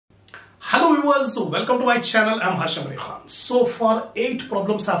Hello viewers, welcome to my channel. I'm Hasham Ali Khan. So far 8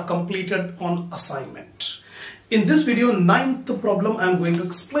 problems I have completed on assignment. In this video, 9th problem I'm going to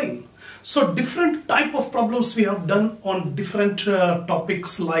explain. So different type of problems we have done on different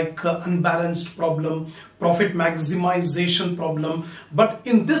topics like unbalanced problem, profit maximization problem. But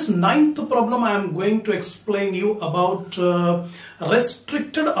in this 9th problem I am going to explain you about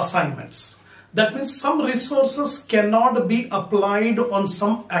restricted assignments. That means some resources cannot be applied on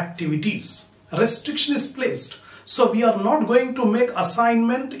some activities. Restriction is placed. So we are not going to make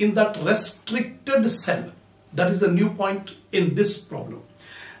assignment in that restricted cell. That is the new point in this problem.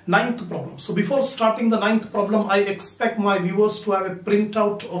 9th problem. So before starting the 9th problem, I expect my viewers to have a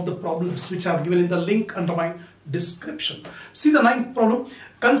printout of the problems which I have given in the link under my description. See the 9th problem.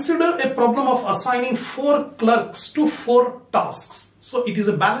 Consider a problem of assigning 4 clerks to 4 tasks. So it is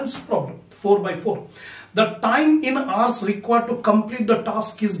a balanced problem. 4 by 4. The time in hours required to complete the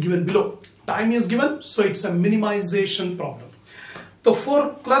task is given below. Time is given, so it's a minimization problem. The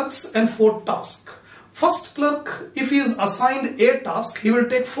 4 clerks and 4 tasks. First clerk, if he is assigned A task, he will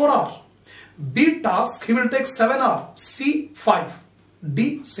take 4 hours. B task, he will take 7 hours. C 5.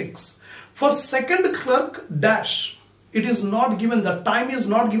 D 6. For second clerk dash, it is not given, the time is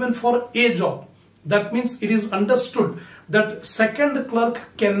not given for A job. That means it is understood that second clerk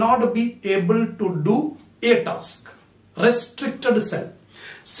cannot be able to do A task. Restricted cell.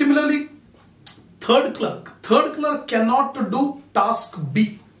 Similarly, third clerk cannot do task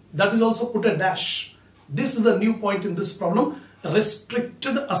B. That is also put a dash. This is the new point in this problem.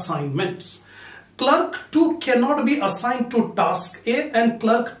 Restricted assignments. Clerk 2 cannot be assigned to task A and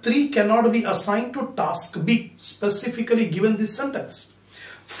clerk 3 cannot be assigned to task B. Specifically given this sentence.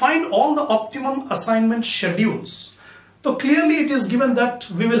 Find all the optimum assignment schedules. So clearly it is given that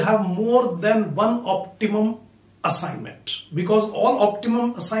we will have more than one optimum assignment because all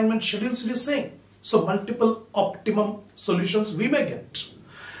optimum assignment schedules will be same. So multiple optimum solutions we may get.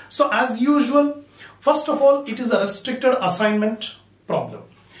 So as usual, first of all, it is a restricted assignment problem.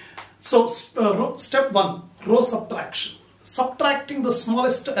 So step 1, row subtraction. Subtracting the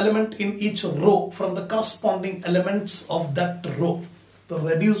smallest element in each row from the corresponding elements of that row. The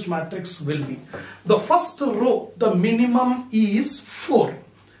reduced matrix will be. The first row, the minimum is 4.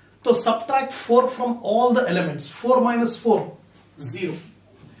 So subtract 4 from all the elements. 4 minus 4, 0.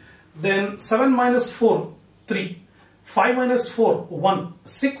 Then 7 minus 4, 3. 5 minus 4, 1.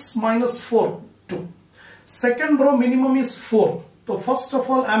 6 minus 4, 2. Second row minimum is 4. So first of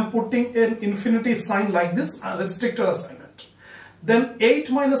all, I am putting an infinity sign like this, a restricted assignment. Then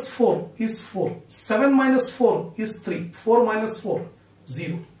 8 minus 4 is 4. 7 minus 4 is 3. 4 minus 4.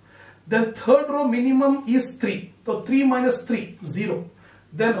 0. Then third row minimum is 3. So 3 minus 3, 0.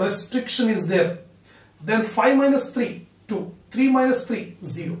 Then restriction is there. Then 5 minus 3, 2. 3 minus 3,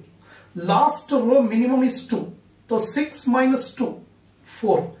 0. Last row minimum is 2. So 6 minus 2,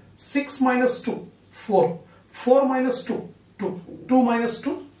 4. 6 minus 2, 4. 4 minus 2, 2. 2 minus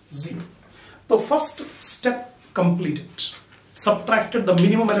 2, 0. So first step completed. Subtracted the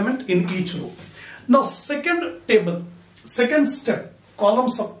minimum element in each row. Now second table, second step. Column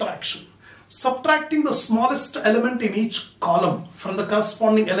subtraction. Subtracting the smallest element in each column from the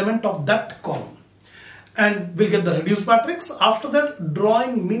corresponding element of that column. And we'll get the reduced matrix. After that,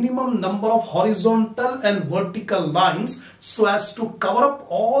 drawing minimum number of horizontal and vertical lines so as to cover up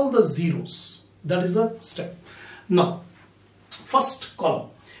all the zeros. That is the step. Now, first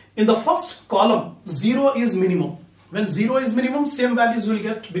column. In the first column, 0 is minimum. When 0 is minimum, same values will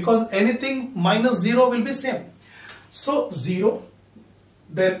get because anything minus 0 will be same. So 0.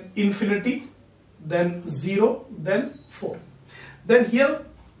 Then infinity, then 0, then 4. Then here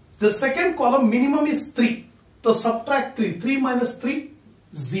the second column minimum is 3. So subtract 3. 3 minus 3,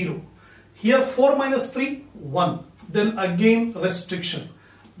 0. Here 4 minus 3, 1. Then again restriction.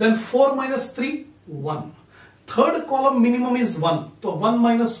 Then 4 minus 3, 1. Third column minimum is 1. So 1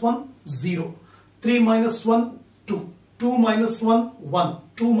 minus 1, 0. 3 minus 1, 2. 2 minus 1, 1.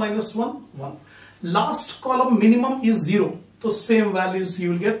 2 minus 1, 1. Last column minimum is 0. So same values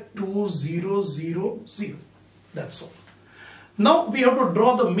you will get 2, 0, 0, 0. That's all. Now we have to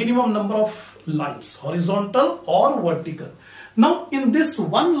draw the minimum number of lines, horizontal or vertical. Now in this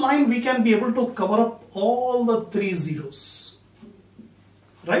one line we can be able to cover up all the 3 zeros.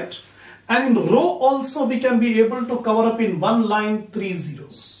 Right? And in row also we can be able to cover up in one line 3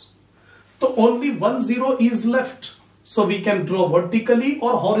 zeros. So only 1 0 is left. So we can draw vertically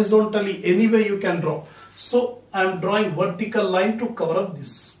or horizontally, any way you can draw. So I am drawing vertical line to cover up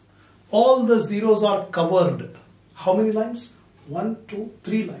this. All the zeros are covered. How many lines? 1, 2,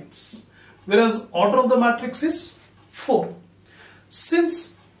 3 lines. Whereas order of the matrix is 4.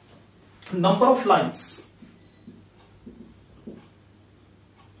 Since number of lines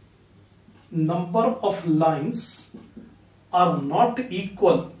are not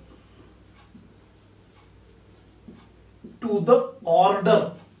equal to the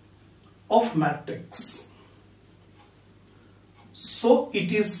order of matrix, so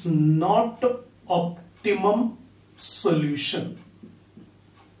it is not optimum solution.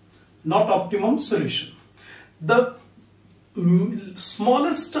 Not optimum solution. The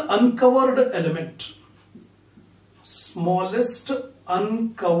smallest uncovered element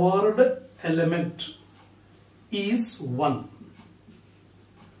is 1.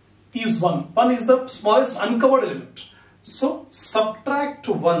 1 is the smallest uncovered element. So subtract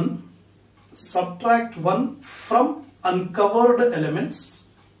 1 from uncovered elements,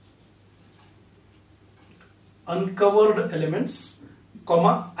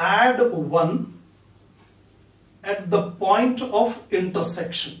 comma, add 1 at the point of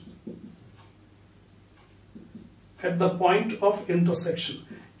intersection.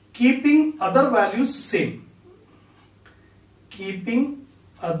 Keeping other values same.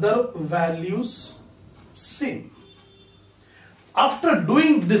 After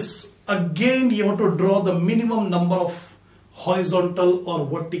doing this, again you have to draw the minimum number of horizontal or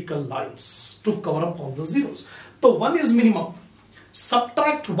vertical lines to cover up all the zeros. So 1 is minimum.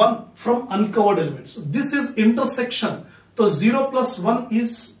 Subtract 1 from uncovered elements. This is intersection. So 0 plus 1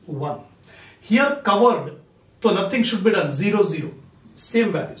 is 1. Here covered, so nothing should be done. 0, 0.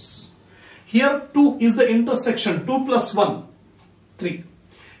 Same values. Here 2 is the intersection. 2 plus 1, 3.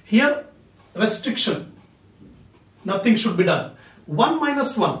 Here restriction. Nothing should be done. 1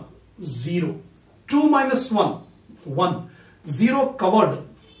 minus 1, 0. 2 minus 1, 1. 0 covered,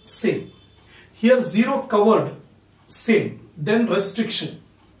 same. Here 0 covered, same. Then restriction.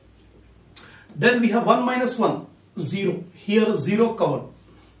 Then we have 1 minus 1, 0. Here 0 covered.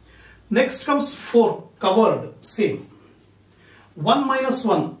 Next comes 4 covered, same. 1 minus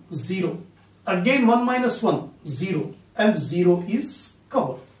 1, 0. Again 1 minus 1, 0. And 0 is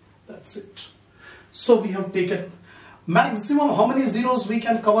covered. That's it. So we have taken maximum how many zeros we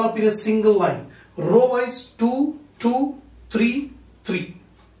can cover up in a single line. Row wise 2, 2, 3, 3.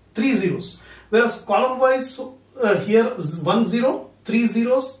 3 zeros. Whereas column wise here 1 0, 3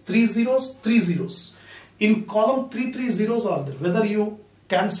 zeros, 3 zeros, 3 zeros. In column 3 zeros are there, whether you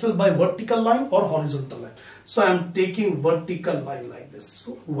cancel by vertical line or horizontal line. So I am taking vertical line like this.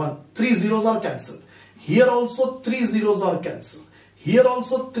 So 3 zeros are cancelled. Here also 3 zeros are cancelled. Here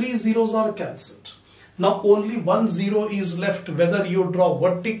also 3 zeros are cancelled. Now only 1 0 is left, whether you draw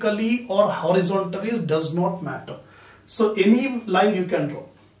vertically or horizontally does not matter. So any line you can draw.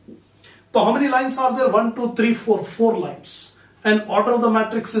 So how many lines are there? 1, 2, 3, 4. 4 lines. And order of the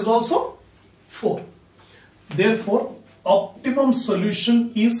matrix is also 4. Therefore, optimum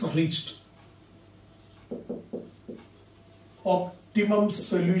solution is reached. Optimum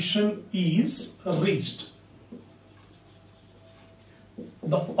solution is reached.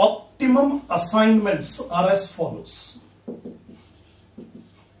 The optimum assignments are as follows.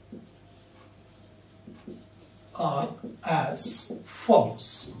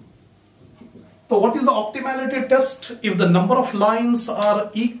 So what is the optimality test? If the number of lines are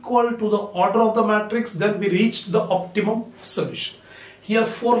equal to the order of the matrix, then we reached the optimum solution. Here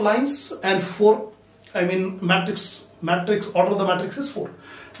 4 lines and matrix order of the matrix is 4.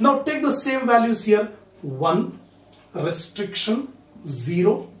 Now take the same values here. 1, restriction,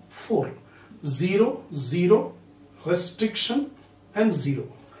 0, 4. 0, 0, restriction and 0.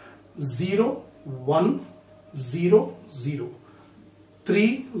 0, 1, 0, 0.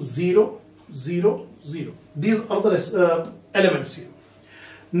 3, 0, 0, 0. These are the elements here.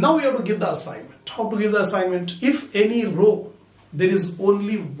 Now we have to give the assignment. How to give the assignment? If any row there is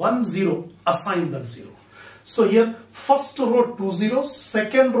only 1 0, assign that 0. So here first row 2 zeros,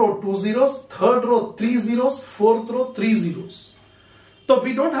 second row 2 zeros, third row 3 zeros, fourth row 3 zeros. So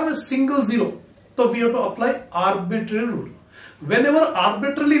we don't have a single 0. So we have to apply arbitrary rule. Whenever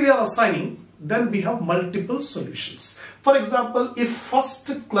arbitrarily we are assigning, then we have multiple solutions. For example, if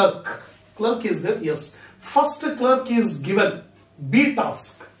first clerk is there, yes, first clerk is given B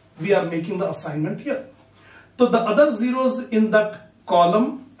task, we are making the assignment here. So the other zeros in that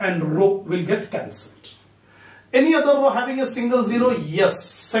column and row will get cancelled. Any other row having a single 0, yes,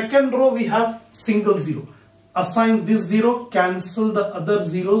 second row we have single 0. Assign this 0, cancel the other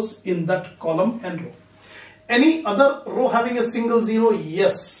zeros in that column and row. Any other row having a single 0,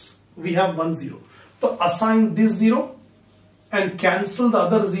 yes, we have 1 0. So assign this 0 and cancel the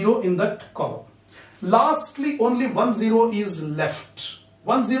other 0 in that column. Lastly, only 1 0 is left.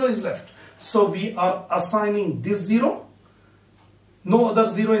 1 0 is left. So we are assigning this 0 No other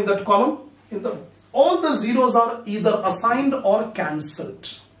 0 in that column. All the zeros are either assigned or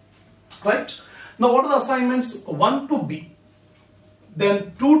cancelled. Right? Now what are the assignments? 1 to B,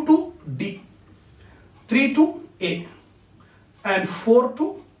 then 2 to D, 3 to A, and 4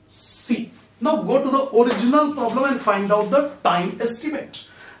 to C. Now go to the original problem and find out the time estimate.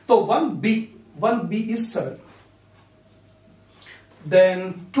 So 1B is 7.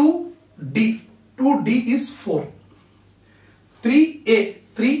 Then 2D is 4. 3A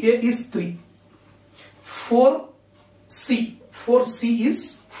is 3. 4C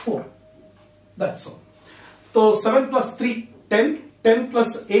is 4. That's all. So 7 plus 3, 10. 10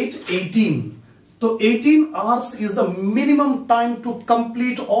 plus 8, 18. So 18 hours is the minimum time to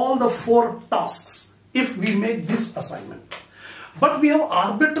complete all the 4 tasks if we make this assignment. But we have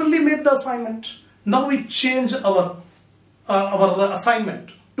arbitrarily made the assignment. Now we change our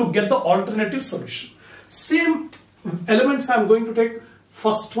assignment to get the alternative solution. Same elements I am going to take.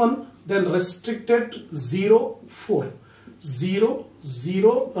 First one, then restricted 0, 4. 0,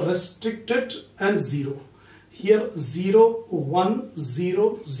 0, restricted and 0. Here 0, 1,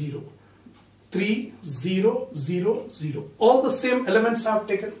 0, 0. 3, 0, 0, 0. All the same elements I have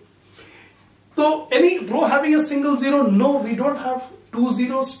taken. So any row having a single 0? No, we don't have 2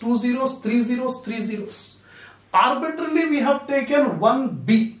 zeros, 2 zeros, 3 zeros, 3 zeros. Arbitrarily we have taken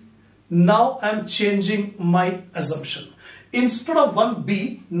 1B. Now I am changing my assumption. Instead of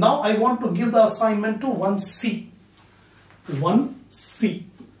 1B, now I want to give the assignment to 1C. 1C.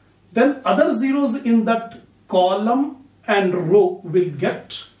 Then other zeros in that column and row will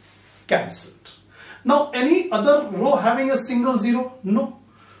get cancelled. Now any other row having a single 0? No.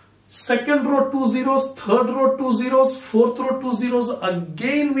 Second row 2 zeros, third row 2 zeros, fourth row 2 zeros.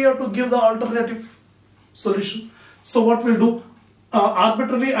 Again we have to give the alternative solution. So what we'll do,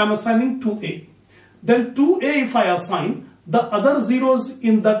 arbitrarily I am assigning 2A. Then 2A if I assign, the other zeros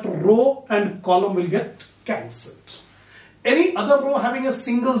in that row and column will get cancelled. Any other row having a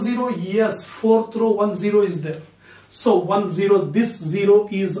single 0? Yes, fourth row 1 0 is there. So 1 0, this 0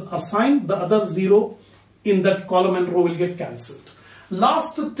 is assigned, the other 0 in that column and row will get cancelled.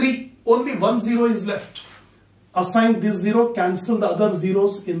 Last 3, only 1 0 is left. Assign this 0, cancel the other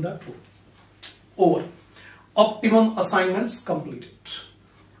zeros in that row. Over. Optimum assignments completed.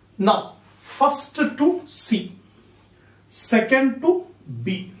 Now, first to C, second to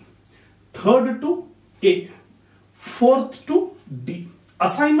B, third to A, fourth to D.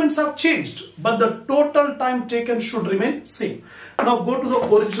 Assignments have changed, but the total time taken should remain same. Now go to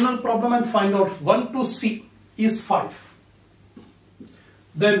the original problem and find out 1 to C is 5.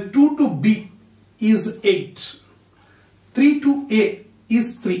 Then 2 to B is 8. 3 to A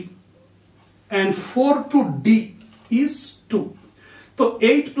is 3. And 4 to D is 2. So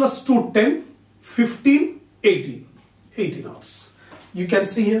 8 plus 2, 10, 15, 18. 18 hours. You can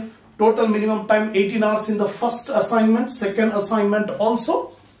see here, total minimum time 18 hours in the first assignment, second assignment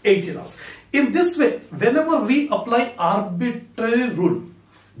also 18 hours. In this way, whenever we apply arbitrary rule,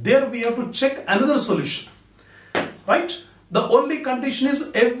 there we have to check another solution, right? The only condition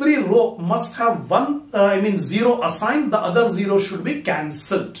is every row must have 0 assigned, the other 0 should be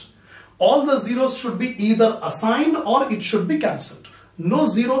cancelled. All the zeros should be either assigned or it should be cancelled. No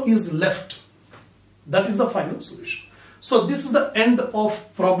 0 is left. That is the final solution. So this is the end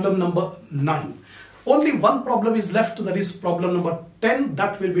of problem number 9. Only one problem is left, that is problem number 10.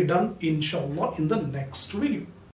 That will be done inshallah in the next video.